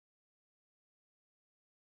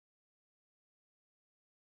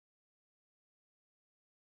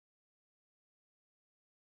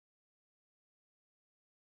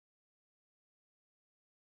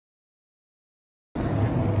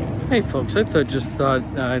Hey folks, I thought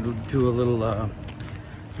I'd do a little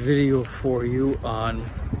video for you on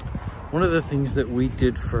one of the things that we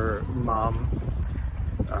did for Mom.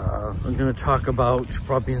 I'm going to talk about,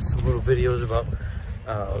 probably in some little videos about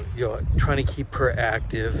trying to keep her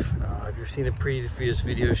active. If you've seen the previous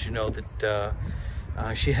videos, you know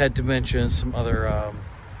that she had dementia and some other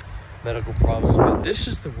medical problems, but this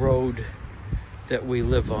is the road that we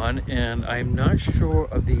live on, and I'm not sure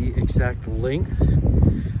of the exact length.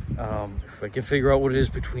 If I can figure out what it is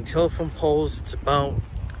between telephone poles, it's about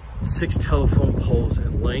 6 telephone poles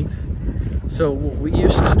in length. So what we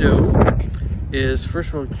used to do is, first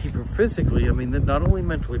of all, keep her physically, I mean, not only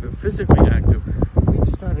mentally, but physically active.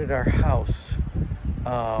 We started our house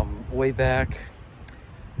way back,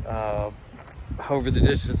 however the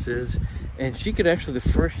distance is, and she could actually, the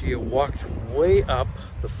first year, walked way up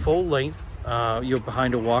the full length,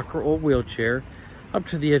 behind a walker or wheelchair, up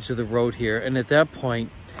to the edge of the road here. And at that point,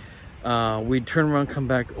 we'd turn around, come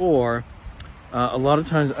back, or a lot of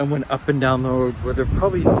times I went up and down the road with her,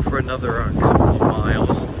 probably for another couple of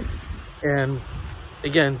miles. And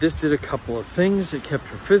again, this did a couple of things. It kept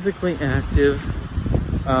her physically active,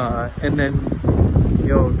 and then,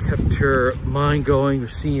 kept her mind going,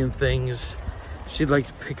 seeing things. She'd like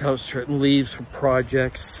to pick out certain leaves for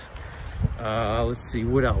projects. Let's see,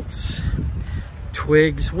 what else?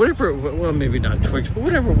 Twigs, whatever, well, maybe not twigs, but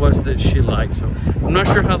whatever it was that she liked. So I'm not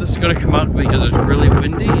sure how this is going to come out because it's really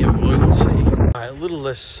windy, and we will see. All right, a little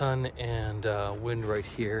less sun and wind right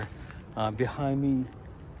here. Behind me,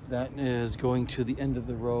 that is going to the end of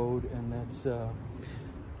the road, and that's,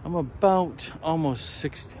 I'm about almost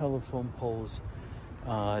 6 telephone poles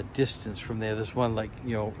distance from there. There's one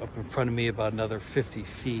up in front of me about another 50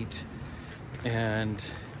 feet. And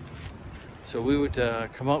so we would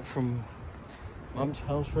come out from Mom's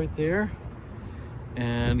house right there,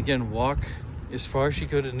 and again, walk as far as she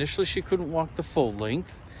could. Initially, she couldn't walk the full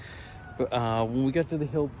length, but when we got to the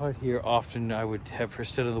hill part here, often I would have her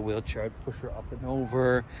sit in the wheelchair. I'd push her up and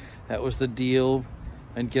over. That was the deal,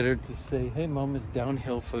 and get her to say, hey, Mom, it's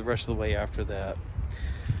downhill for the rest of the way after that.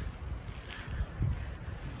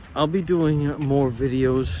 I'll be doing more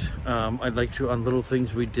videos. I'd like to, on little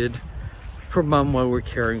things we did for Mom while we're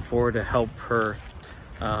caring for her to help her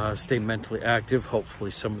stay mentally active.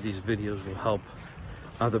 Hopefully some of these videos will help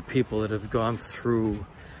other people that have gone through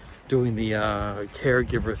doing the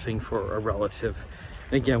caregiver thing for a relative.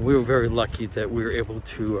 And again, we were very lucky that we were able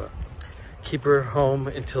to keep her home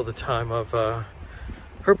until the time of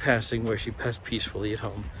her passing, where she passed peacefully at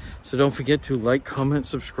home. So don't forget to like, comment,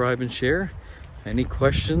 subscribe, and share. Any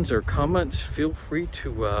questions or comments, feel free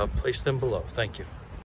to place them below. Thank you.